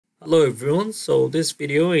Hello everyone, so this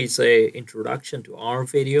video is a introduction to R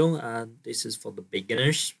video, and this is for the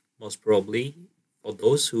beginners, most probably for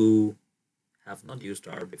those who have not used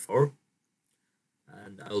R before,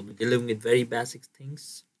 and I'll be dealing with very basic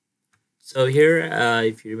things. So here,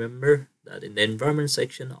 if you remember that in the environment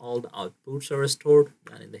section all the outputs are stored,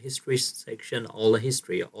 and in the history section all the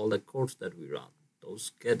history, all the codes that we run,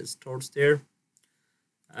 those get stored there,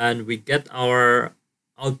 and we get our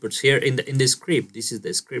outputs here in the script. This is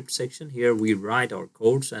the script section. Here we write our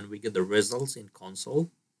codes and we get the results in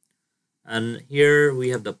console. And here we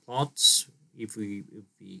have the plots. If we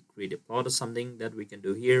create a plot or something that we can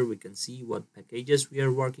do here, we can see what packages we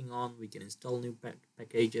are working on. We can install new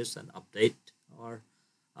packages and update our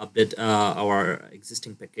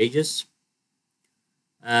existing packages.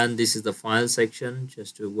 And this is the file section,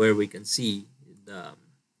 just to where we can see the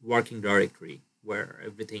working directory where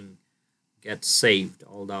everything gets saved,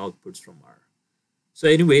 all the outputs from R. So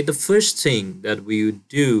anyway, the first thing that we would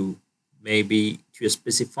do may be to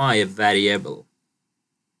specify a variable.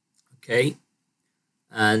 Okay,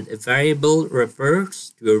 and a variable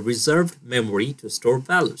refers to a reserved memory to store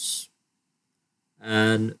values.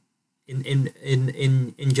 And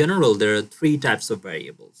in general, there are three types of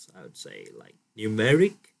variables, I would say, like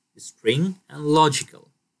numeric, string, and logical.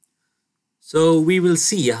 So we will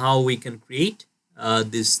see how we can create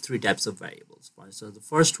these three types of variables. For instance, the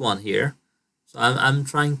first one here, so I'm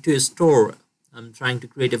trying to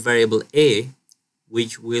create a variable a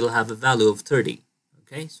which will have a value of 30.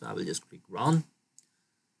 Okay, so I will just click run.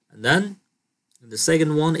 And then the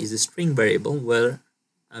second one is a string variable where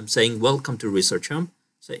I'm saying welcome to ResearchHUB.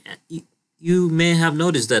 So you may have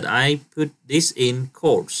noticed that I put this in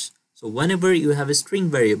quotes. So whenever you have a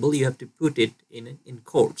string variable, you have to put it in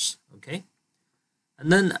quotes. Okay,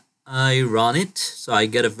 and then I run it, so I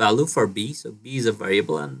get a value for b. So b is a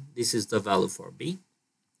variable, and this is the value for b.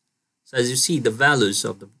 So as you see, the values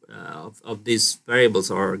of the of these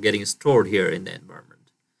variables are getting stored here in the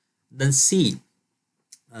environment. Then c,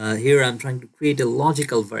 here I'm trying to create a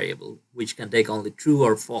logical variable which can take only true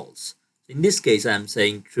or false. In this case, I'm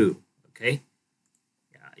saying true. Okay,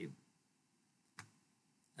 yeah.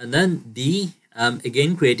 And then d, I'm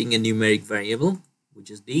again creating a numeric variable, which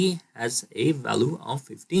is d, has a value of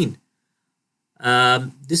 15.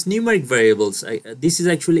 This numeric variables, this is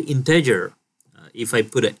actually integer. If I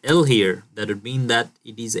put an L here, that would mean that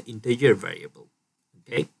it is an integer variable.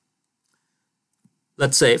 Okay.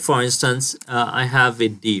 Let's say, for instance, I have a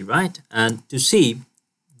d, right? And to see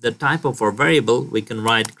the type of our variable, we can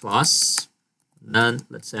write class. Then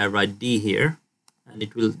let's say I write d here, and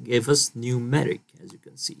it will give us numeric, as you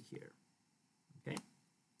can see here. Okay.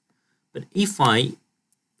 But if I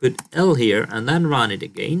put L here and then run it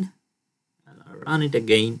again, and I run it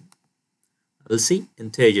again, I will see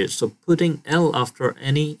integer. So putting L after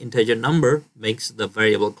any integer number makes the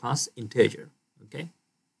variable class integer. Okay.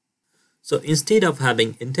 So instead of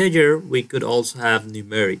having integer, we could also have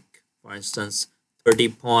numeric. For instance,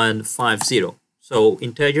 30.50. So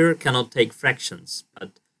integer cannot take fractions, but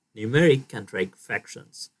numeric can take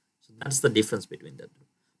fractions. So that's the difference between the two.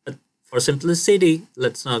 But for simplicity,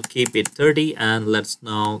 let's now keep it 30 and let's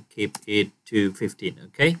now keep it to 15.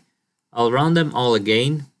 Okay, I'll run them all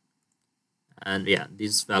again, and yeah,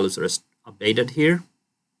 these values are updated here.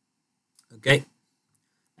 Okay,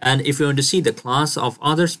 and if you want to see the class of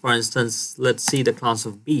others, for instance, let's see the class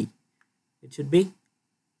of b. It should be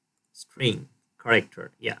string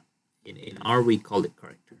character. Yeah, in R we call it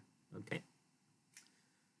character. Okay,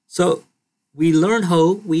 so we learned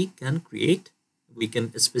how we can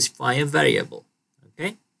specify a variable.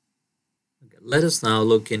 Okay, let us now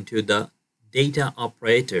look into the data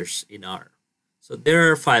operators in R. So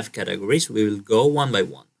there are 5 categories. We will go one by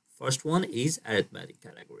one. First one is arithmetic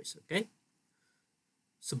categories. Okay,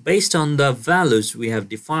 so based on the values we have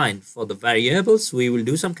defined for the variables, we will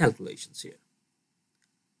do some calculations here.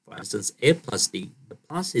 For instance, a plus d, the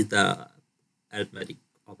plus is the arithmetic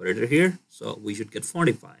operator here, so we should get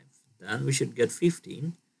 45. Then we should get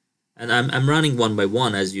 15, and I'm running one by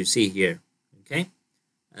one, as you see here. Okay,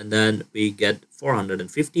 and then we get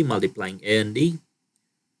 450 multiplying a and d,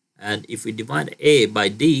 and if we divide a by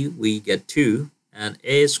d, we get 2, and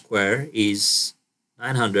a square is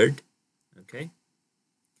 900. Okay,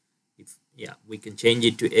 yeah, we can change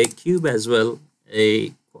it to a cube as well.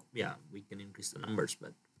 Yeah, we can increase the numbers,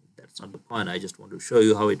 but that's not the point. I just want to show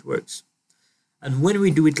you how it works. And when we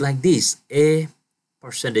do it like this, a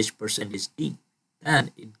percentage d,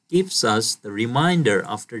 then it gives us the remainder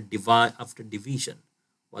after division.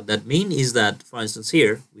 What that means is that, for instance,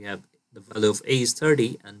 here we have the value of a is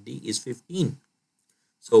 30 and d is 15.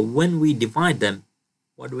 So when we divide them,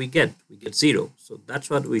 what do we get? We get 0. So that's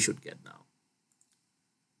what we should get now.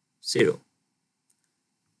 0.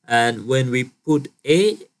 And when we put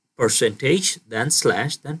a percentage, then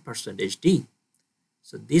slash, then percentage d.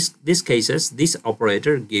 So these cases, this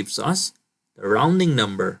operator gives us the rounding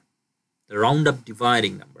number, the round up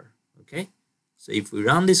dividing number. Okay. So if we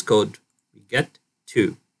run this code, we get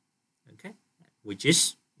 2. Okay, which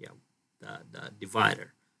is the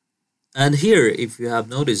divider. And here, if you have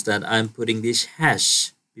noticed that I'm putting this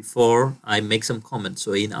hash before I make some comment.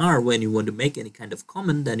 So in R, when you want to make any kind of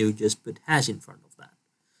comment, then you just put hash in front of that.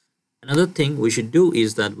 Another thing we should do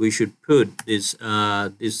is that we should put this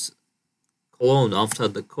this colon after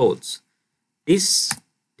the codes. This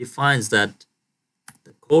defines that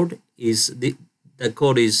the code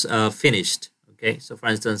is finished. Okay, so for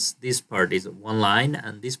instance, this part is one line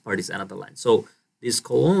and this part is another line. So this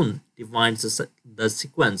colon defines the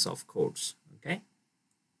sequence of codes. Okay.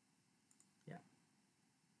 Yeah.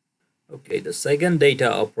 Okay, the second data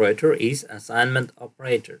operator is assignment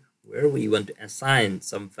operator, where we want to assign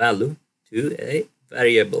some value to a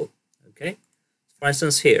variable. Okay. For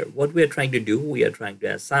instance, here, what we are trying to do, we are trying to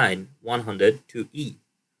assign 100 to E,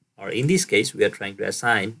 or in this case, we are trying to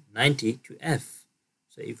assign 90 to F.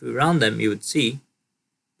 So if we run them, you would see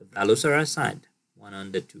the values are assigned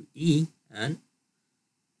 100 to E and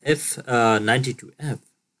 90 to F.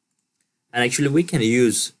 And actually, we can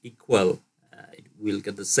use equal. It will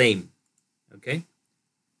get the same. Okay.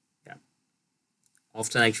 Yeah.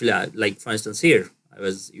 Often, actually, like for instance, here I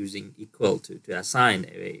was using equal to assign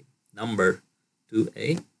a number to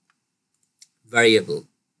a variable.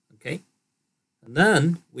 Okay. And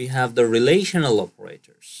then we have the relational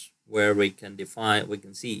operators, where we can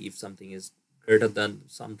see if something is greater than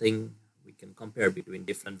something. We can compare between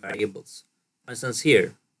different variables. For instance,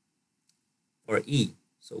 here for E,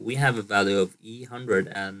 so we have a value of E 100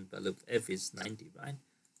 and value of F is 90, right?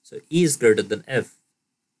 So E is greater than F,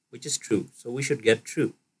 which is true. So we should get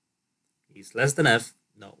true. E is less than F,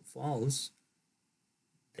 no, false.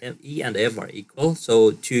 E and F are equal.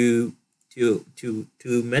 So to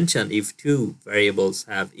mention if two variables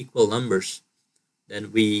have equal numbers,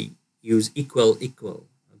 then we use equal.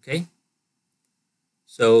 Okay.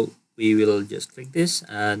 So we will just click this,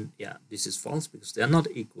 and yeah, this is false because they are not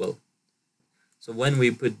equal. So when we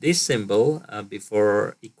put this symbol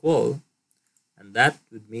before equal, and that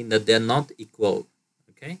would mean that they are not equal.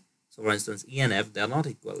 Okay. So for instance, E and F, they are not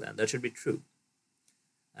equal, and that should be true.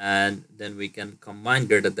 And then we can combine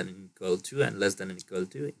greater than and equal to and less than and equal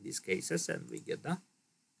to in these cases, and we get the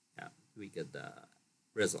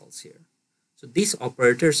results here. So these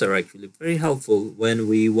operators are actually very helpful when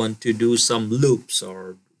we want to do some loops,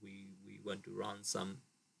 or we want to run some,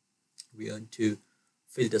 we want to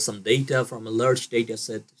filter some data from a large data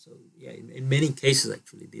set. So yeah, in many cases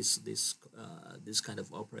actually this kind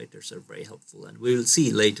of operators are very helpful, and we will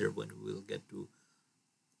see later when we will get to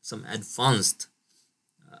some advanced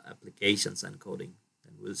applications and coding,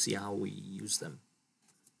 and we'll see how we use them.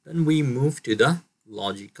 Then we move to the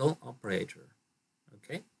logical operator.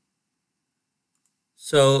 Okay,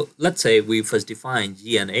 so let's say we first define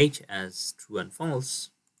G and H as true and false.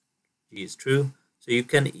 G is true, so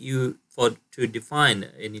to define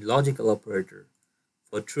any logical operator,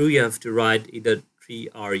 for true you have to write either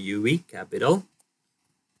RHUB capital,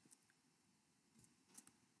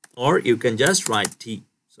 or you can just write T,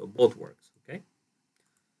 so both works. Okay,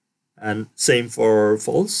 and same for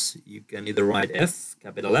false, you can either write F,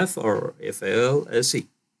 capital F, or FALSE.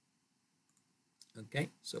 Okay,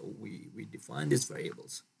 so we define these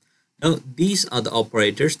variables. Now these are the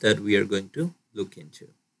operators that we are going to look into.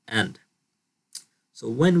 And so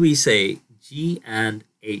when we say G and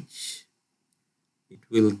H, it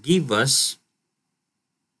will give us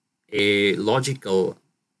a logical,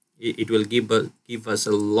 it will give us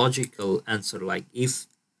a logical answer, like if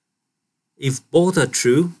both are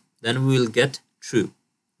true, then we will get true.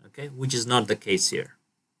 Okay, which is not the case here.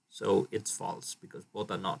 So it's false because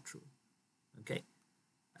both are not true. Okay,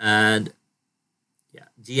 and yeah,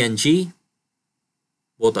 G and G,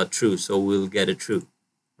 both are true, so we'll get a true,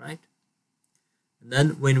 right? And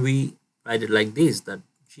then when we write it like this, that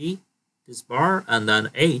G, this bar, and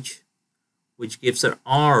then H, which gives an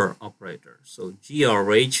R operator. So G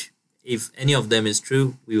or H, if any of them is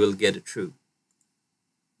true, we will get a true,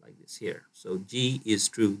 like this here. So G is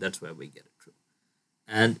true, that's why we get a true.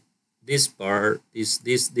 And this bar,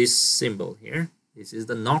 this symbol here, this is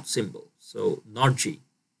the not symbol, so not G.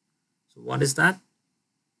 So what is that?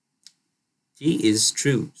 G is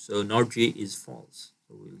true, so not G is false,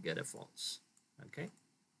 so we'll get a false. Okay,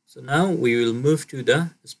 so now we will move to the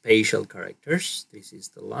spatial characters. This is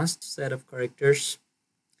the last set of characters.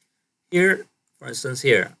 Here, For instance,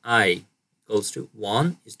 here I equals to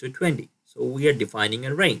 1 is to 20. So we are defining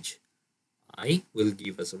a range. I will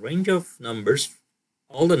give us a range of numbers,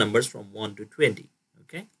 all the numbers from 1 to 20.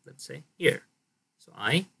 Okay, let's say here. So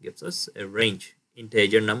I gives us a range,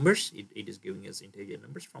 integer numbers. It is giving us integer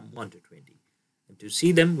numbers from 1 to 20. And to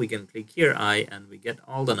see them, we can click here I and we get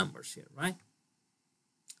all the numbers here, right?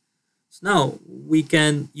 So now we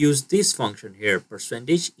can use this function here,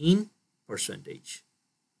 percentage in percentage,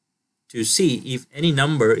 to see if any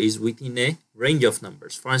number is within a range of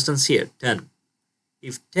numbers. For instance, here 10.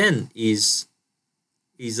 If 10 is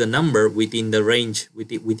a number within the range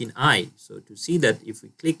within I, so to see that, if we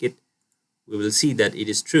click it, we will see that it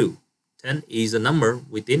is true. 10 is a number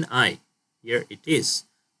within I. Here it is.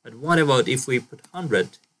 But what about if we put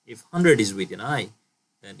 100? If 100 is within I,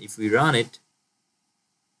 then if we run it,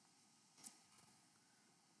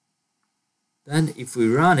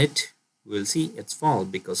 we'll see it's false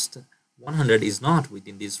because 100 is not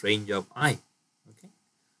within this range of I. Okay,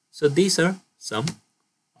 so these are some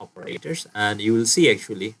operators, and you will see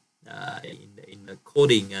actually in the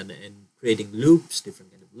coding and in creating loops,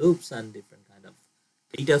 different kind of loops and different kind of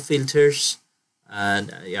data filters,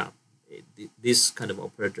 and these kind of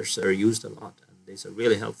operators are used a lot, and these are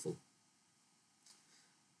really helpful.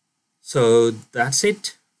 So that's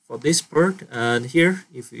it for this part. And here,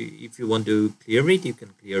 if you want to clear it, you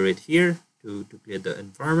can clear it here to clear the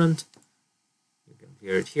environment. You can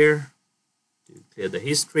clear it here to clear the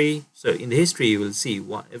history. So in the history, you will see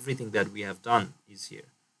what everything that we have done is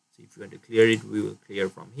here. So if you want to clear it, we will clear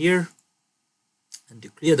from here. And to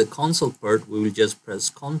clear the console part, we will just press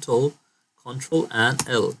Ctrl and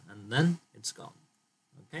L, and then it's gone.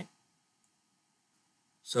 Okay.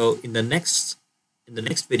 So in the next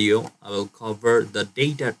video, I will cover the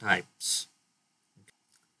data types. Okay.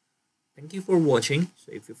 Thank you for watching.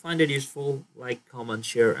 So if you find it useful, like, comment,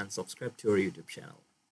 share, and subscribe to our YouTube channel.